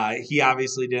 He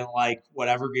obviously didn't like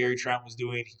whatever Gary Trent was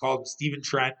doing. He called him Steven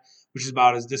Trent, which is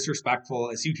about as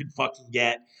disrespectful as you can fucking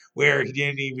get, where he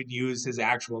didn't even use his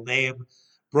actual name.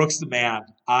 Brook's the man.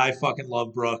 I fucking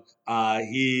love Brook.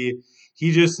 He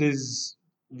just is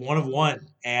one of one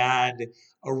and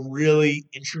a really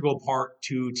integral part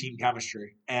to team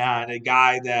chemistry and a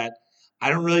guy that I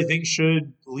don't really think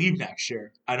should leave next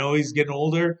year. I know he's getting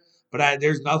older, but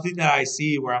there's nothing that I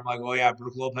see where I'm like, oh yeah,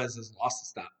 Brook Lopez has lost a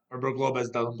step or Brook Lopez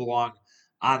doesn't belong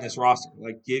on this roster.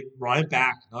 Like, run it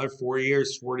back another 4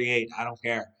 years, 48. I don't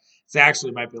care. It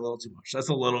actually might be a little too much. That's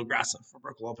a little aggressive for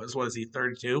Brook Lopez. What is he,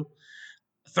 32?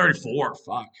 34.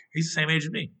 Fuck. He's the same age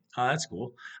as me. Oh, that's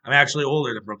cool. I'm actually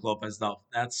older than Brook Lopez, though.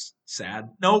 That's sad.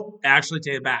 Nope. Actually,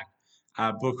 take it back.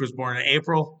 Brook was born in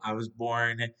April. I was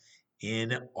born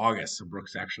in August. So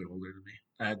Brook's actually older than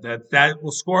me. That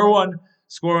will score one.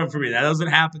 Score one for me. That doesn't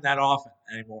happen that often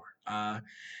anymore.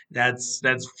 That's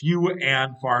few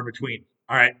and far between.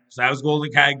 All right. So that was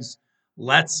Golden Kegs.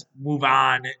 Let's move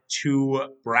on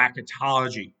to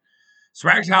bracketology. So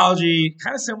bracketology,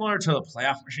 kind of similar to the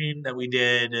playoff machine that we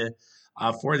did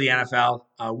for the NFL.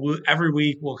 Every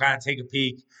week, we'll kind of take a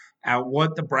peek at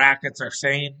what the brackets are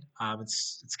saying.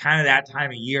 It's kind of that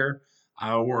time of year.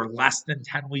 We're less than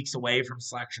 10 weeks away from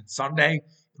Selection Sunday.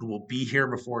 It will be here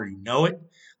before you know it.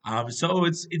 So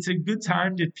it's a good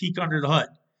time to peek under the hood.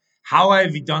 How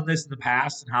I've done this in the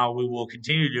past and how we will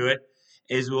continue to do it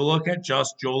is we'll look at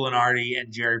just Joe Lunardi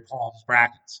and Jerry Palm's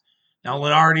brackets. Now,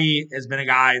 Lunardi has been a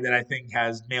guy that I think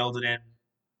has nailed it in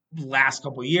the last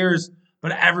couple of years,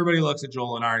 but everybody looks at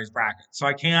Joel Lunardi's bracket. So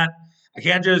I can't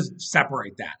just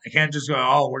separate that. I can't just go,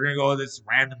 oh, we're gonna go with this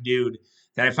random dude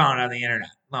that I found on the internet.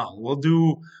 No, we'll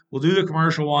do the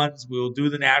commercial ones. We'll do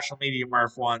the national media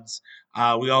Murph ones.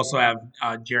 We also have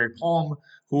Jerry Palm,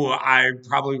 who I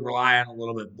probably rely on a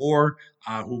little bit more,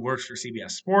 who works for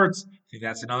CBS Sports. I think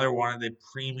that's another one of the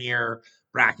premier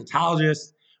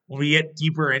bracketologists. When we get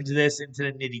deeper into this, into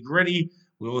the nitty gritty,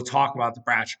 we will talk about the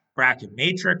bracket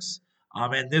matrix.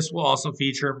 And this will also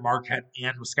feature Marquette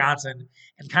and Wisconsin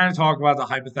and kind of talk about the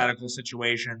hypothetical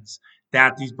situations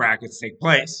that these brackets take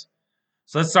place.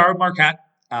 So let's start with Marquette.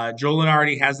 Joe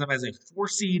Lunardi has them as a 4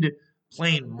 seed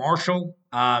playing Marshall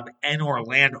and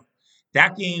Orlando.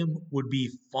 That game would be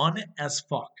fun as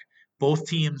fuck. Both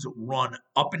teams run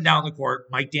up and down the court.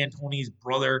 Mike D'Antoni's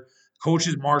brother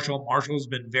coaches Marshall. Marshall has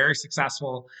been very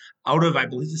successful out of, I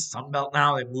believe, the Sun Belt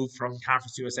now. They moved from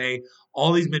Conference USA.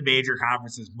 All these mid-major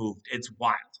conferences moved. It's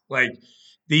wild. Like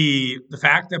the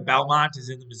fact that Belmont is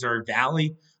in the Missouri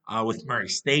Valley with Murray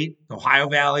State, the Ohio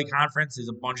Valley Conference is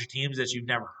a bunch of teams that you've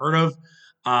never heard of.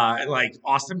 Like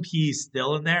Austin Peay is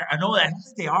still in there. I don't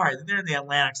think they are. I think they're in the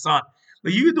Atlantic Sun.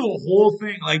 But you could do a whole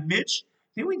thing like Mitch.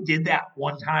 I think we did that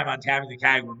one time on Tapping the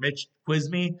Cag where Mitch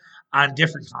quizzed me on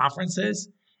different conferences.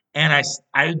 and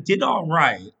I did all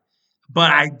right.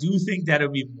 But I do think that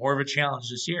it'll be more of a challenge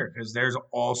this year because there's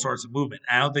all sorts of movement.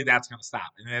 I don't think that's going to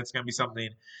stop. And that's going to be something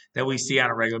that we see on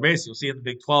a regular basis. You'll see in the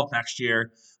Big 12 next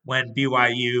year when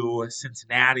BYU,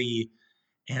 Cincinnati,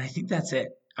 and I think that's it.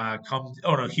 Oh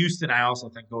no, Houston. I also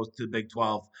think goes to the Big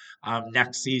 12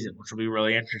 next season, which will be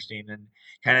really interesting. And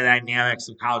kind of dynamics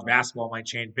of college basketball might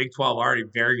change. Big 12 already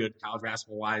very good college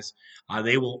basketball wise.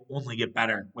 They will only get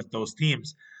better with those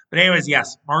teams. But anyways,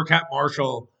 yes, Marquette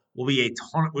Marshall will be a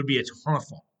ton. Would be a ton of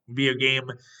fun. Would be a game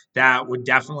that would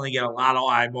definitely get a lot of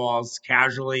eyeballs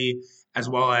casually, as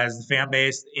well as the fan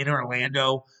base in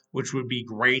Orlando, which would be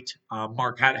great.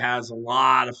 Marquette has a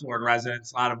lot of Florida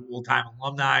residents, a lot of old time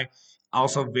alumni,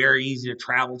 also very easy to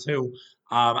travel to.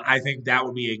 I think that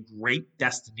would be a great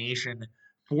destination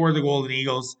for the Golden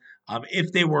Eagles.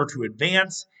 If they were to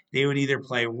advance, they would either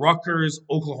play Rutgers,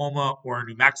 Oklahoma, or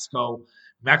New Mexico.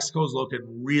 Mexico's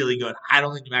looking really good. I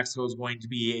don't think New Mexico is going to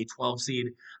be a 12 seed.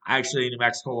 I actually think New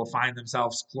Mexico will find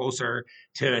themselves closer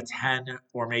to a 10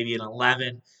 or maybe an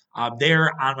 11.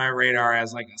 They're on my radar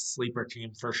as like a sleeper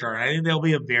team for sure. And I think they'll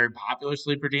be a very popular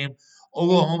sleeper team.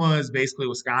 Oklahoma is basically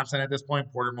Wisconsin at this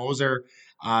point. Porter Moser,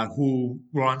 who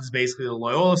runs basically the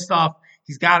Loyola stuff,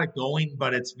 he's got it going,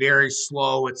 but it's very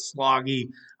slow. It's sloggy.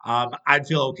 I'd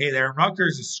feel okay there.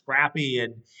 Rutgers is scrappy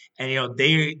and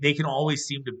they can always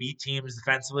seem to beat teams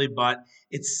defensively, but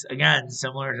it's again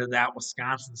similar to that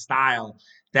Wisconsin style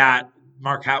that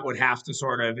Marquette would have to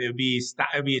sort of it would be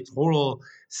a total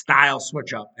style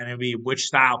switch up, and it'd be which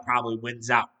style probably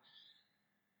wins out.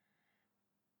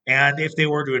 And if they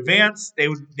were to advance,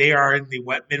 they are in the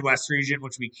Midwest region,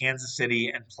 which would be Kansas City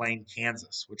and playing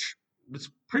Kansas, which is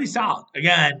pretty solid.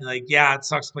 Again, like yeah, it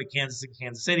sucks to play Kansas and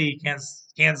Kansas City.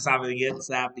 Kansas obviously gets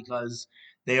that because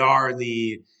they are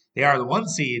the they are the one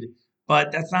seed,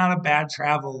 but that's not a bad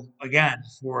travel again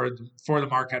for the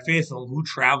Marquette faithful who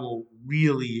travel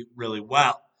really really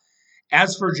well.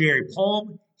 As for Jerry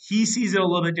Palm, he sees it a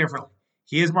little bit differently.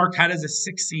 He has Marquette as a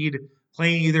six seed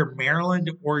playing either Maryland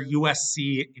or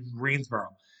USC in Greensboro.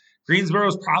 Greensboro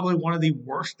is probably one of the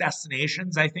worst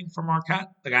destinations, I think, for Marquette.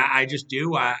 Like I just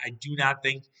do. I do not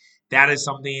think that is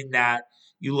something that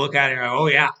you look at and go, oh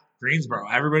yeah, Greensboro.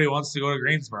 Everybody wants to go to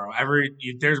Greensboro.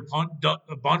 There's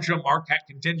a bunch of Marquette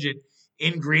contingent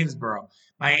in Greensboro.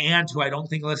 My aunt, who I don't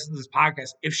think listens to this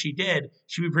podcast, if she did,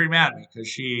 she'd be pretty mad at me because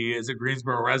she is a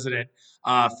Greensboro resident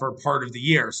for part of the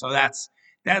year. So that's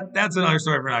another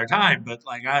story for another time. But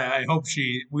like I hope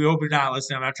we hope you're not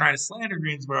listening. I'm not trying to slander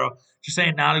Greensboro, just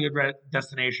saying not a good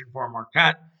destination for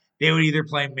Marquette. They would either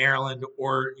play Maryland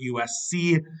or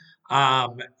USC.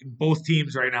 Both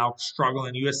teams right now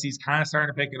struggling. USC is kind of starting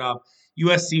to pick it up.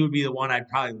 USC would be the one I'd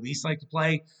probably least like to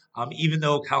play. Even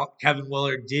though Kevin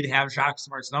Willard did have Shaka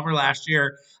Smart's number last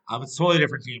year, it's a totally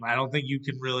different team. I don't think you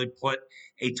can really put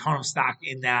a ton of stock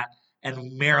in that.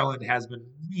 And Maryland has been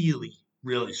really,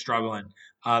 really struggling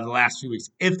the last few weeks.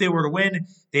 If they were to win,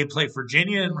 they play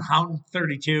Virginia in round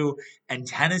 32 and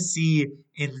Tennessee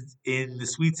in the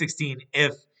Sweet 16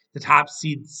 if the top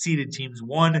seeded teams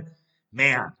won.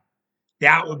 Man,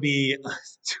 that would be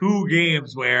two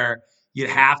games where you'd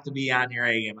have to be on your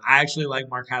A game. I actually like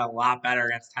Marquette a lot better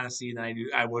against Tennessee than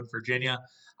I would Virginia.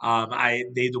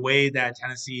 The way that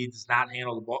Tennessee does not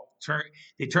handle the ball,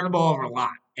 they turn the ball over a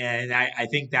lot, and I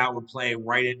think that would play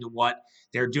right into what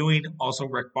they're doing. Also,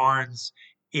 Rick Barnes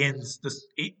in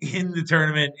the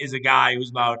tournament is a guy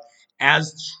who's about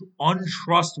as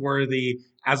untrustworthy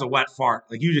as a wet fart.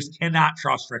 Like you just cannot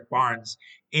trust Rick Barnes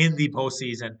in the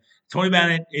postseason. Tony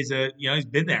Bennett is he's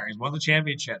been there. He's won the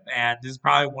championship, and this is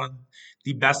probably one of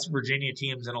the best Virginia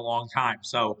teams in a long time.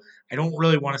 So I don't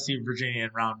really want to see Virginia in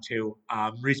round two.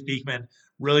 Reese Beekman,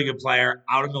 really good player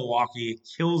out of Milwaukee. It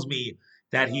kills me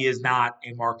that he is not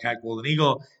a Marquette Golden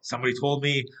Eagle. Somebody told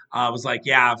me, was like,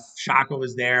 yeah, if Shaka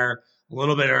was there a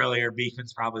little bit earlier,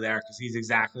 Beekman's probably there because he's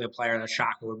exactly the player that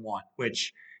Shaka would want,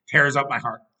 which tears up my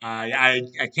heart.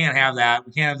 I can't have that.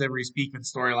 We can't have the Reese Beekman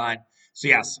storyline. So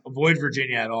yes, avoid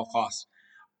Virginia at all costs.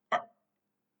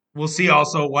 We'll see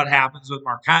also what happens with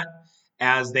Marquette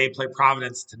as they play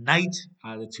Providence tonight.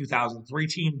 The 2003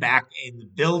 team back in the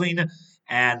building,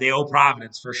 and they owe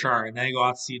Providence for sure. And then they go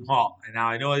out to Seton Hall. And now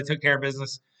I know they took care of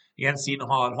business against Seton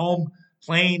Hall at home,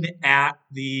 playing at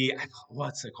the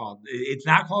what's it called? It's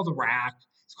not called the Rack.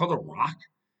 It's called the Rock.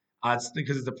 It's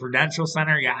because it's the Prudential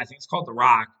Center. Yeah, I think it's called the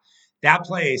Rock. That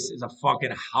place is a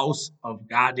fucking house of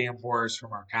goddamn horrors for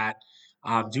Marquette.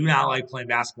 Do not like playing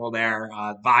basketball there.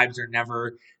 Vibes are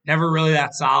never really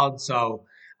that solid. So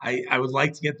I would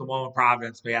like to get the one with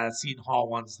Providence, but yeah, the Seton Hall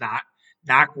one's not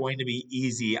going to be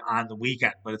easy on the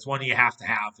weekend, but it's one you have to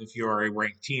have if you're a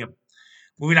ranked team.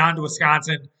 Moving on to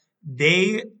Wisconsin,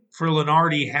 They, for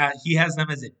Lenardi, he has them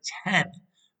as a 10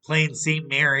 playing St.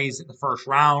 Mary's in the first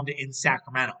round in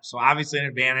Sacramento. So obviously an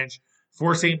advantage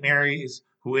for St. Mary's,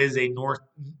 who is a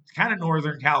kind of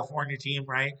Northern California team,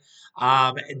 right?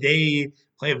 They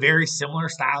play a very similar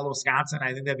style to Wisconsin.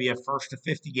 I think that'd be a first to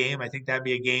 50 game. I think that'd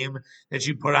be a game that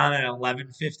you put on at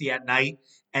 11:50 at night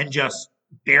and just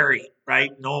bury it, right?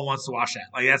 No one wants to watch that.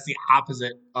 Like that's the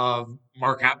opposite of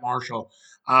Marquette Marshall.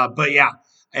 But yeah,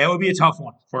 it would be a tough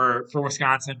one for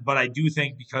Wisconsin, but I do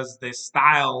think because the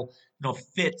style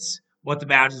fits what the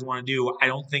Badgers want to do, I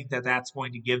don't think that that's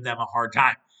going to give them a hard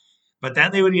time. But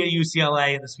then they would get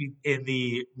UCLA in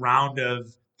the round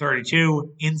of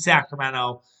 32 in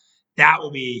Sacramento. That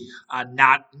will be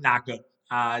not good.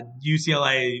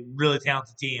 UCLA, really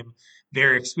talented team,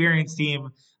 very experienced team.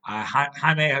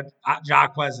 Jaime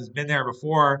Jaquez has been there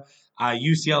before.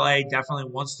 UCLA definitely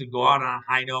wants to go out on a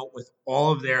high note with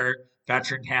all of their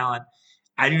veteran talent.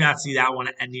 I do not see that one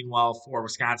ending well for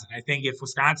Wisconsin. I think if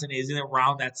Wisconsin isn't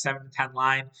around that 7-10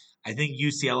 line, I think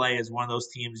UCLA is one of those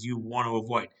teams you want to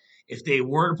avoid. If they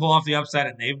were to pull off the upset,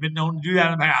 and they've been known to do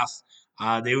that in the past,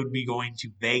 they would be going to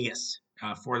Vegas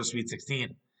for the Sweet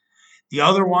 16. The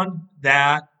other one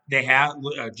that they have,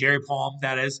 Jerry Palm,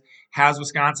 that is, has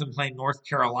Wisconsin playing North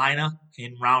Carolina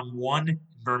in round one in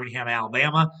Birmingham,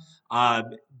 Alabama. Uh,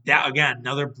 that again,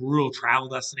 another brutal travel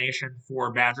destination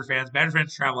for Badger fans. Badger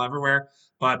fans travel everywhere,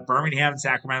 but Birmingham and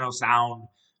Sacramento sound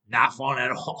not fun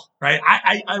at all, right?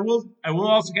 I will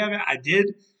also, Kevin, I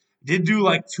did do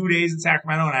like 2 days in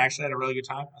Sacramento, and I actually had a really good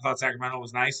time. I thought Sacramento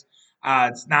was nice.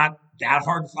 It's not that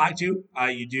hard to fly to.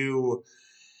 You do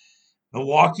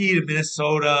Milwaukee to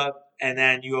Minnesota, and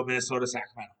then you go Minnesota,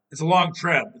 Sacramento. It's a long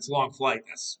trip. It's a long flight.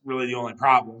 That's really the only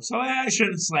problem. So I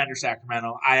shouldn't slander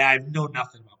Sacramento. I know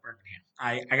nothing about Birmingham.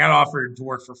 I got offered to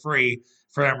work for free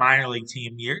for their minor league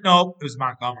team year. No, it was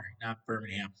Montgomery, not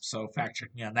Birmingham. So fact check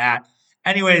me on that.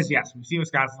 Anyways, yes, we see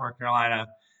Wisconsin, North Carolina.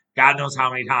 God knows how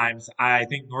many times. I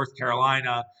think North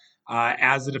Carolina,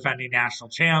 as the defending national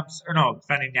champs, or no,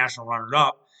 defending national runner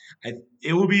up, that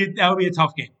would be a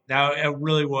tough game. That it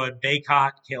really would.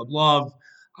 Baycott, Caleb Love,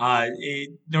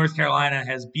 North Carolina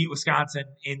has beat Wisconsin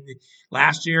in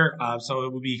last year, so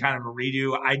it would be kind of a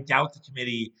redo. I doubt the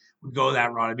committee would go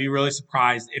that route. I'd be really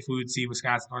surprised if we would see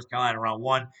Wisconsin, North Carolina round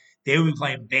one. They would be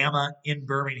playing Bama in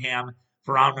Birmingham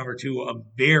for round number two, a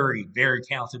very, very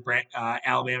talented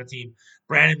Alabama team.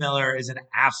 Brandon Miller is an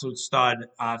absolute stud.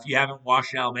 If you haven't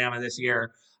watched Alabama this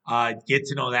year, get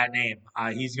to know that name.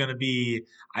 He's going to be,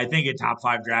 I think, a top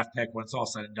 5 draft pick when it's all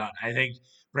said and done. I think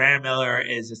Brandon Miller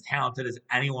is as talented as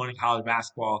anyone in college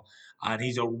basketball, and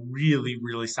he's a really,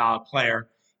 really solid player.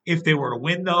 If they were to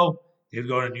win, though, they'd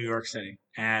go to New York City.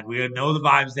 And we would know the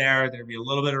vibes there. There'd be a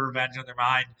little bit of revenge on their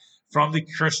mind from the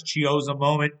Chris Chiozza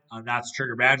moment. Not to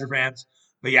trigger Badger fans.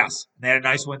 But yes, they had a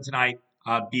nice win tonight,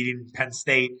 beating Penn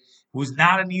State, who's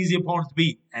not an easy opponent to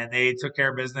beat. And they took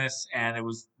care of business, and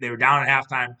they were down at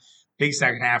halftime. Big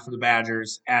second half for the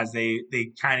Badgers as they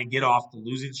kind of get off the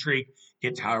losing streak,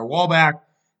 get Tyler Wall back.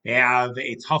 They have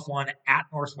a tough one at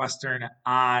Northwestern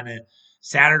on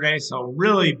Saturday. So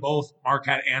really both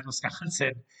Marquette and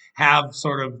Wisconsin have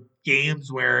sort of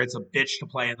games where it's a bitch to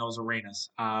play in those arenas.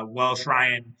 Welsh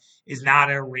Ryan is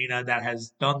not an arena that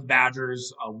has done the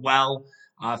Badgers well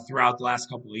throughout the last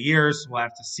couple of years. We'll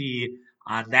have to see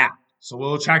on that. So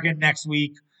we'll check in next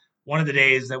week, one of the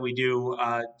days that we do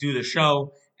the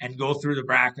show, and go through the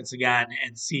brackets again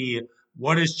and see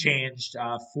what has changed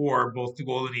for both the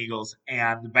Golden Eagles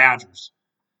and the Badgers.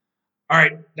 All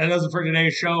right, that does it for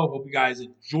today's show. Hope you guys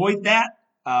enjoyed that.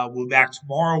 We'll be back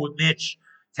tomorrow with Mitch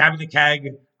tapping the keg.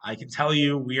 I can tell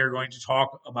you we are going to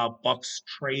talk about Bucks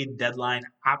trade deadline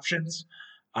options.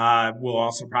 We'll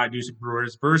also probably do some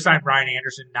Brewers. Brewers signed Brian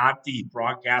Anderson, not the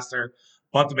broadcaster,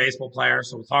 but the baseball player.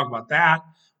 So we'll talk about that.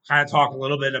 Kind of talk a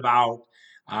little bit about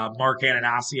Mark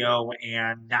Ananasio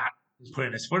and not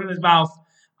putting his foot in his mouth.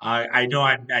 I know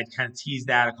I kind of teased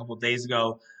that a couple of days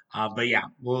ago. But yeah,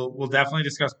 we'll definitely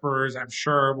discuss Brewers. I'm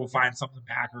sure we'll find something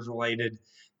Packers related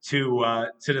to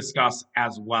discuss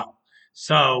as well.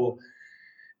 So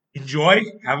enjoy,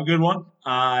 have a good one.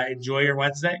 Enjoy your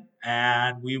Wednesday,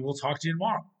 and we will talk to you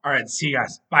tomorrow. All right, see you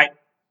guys. Bye.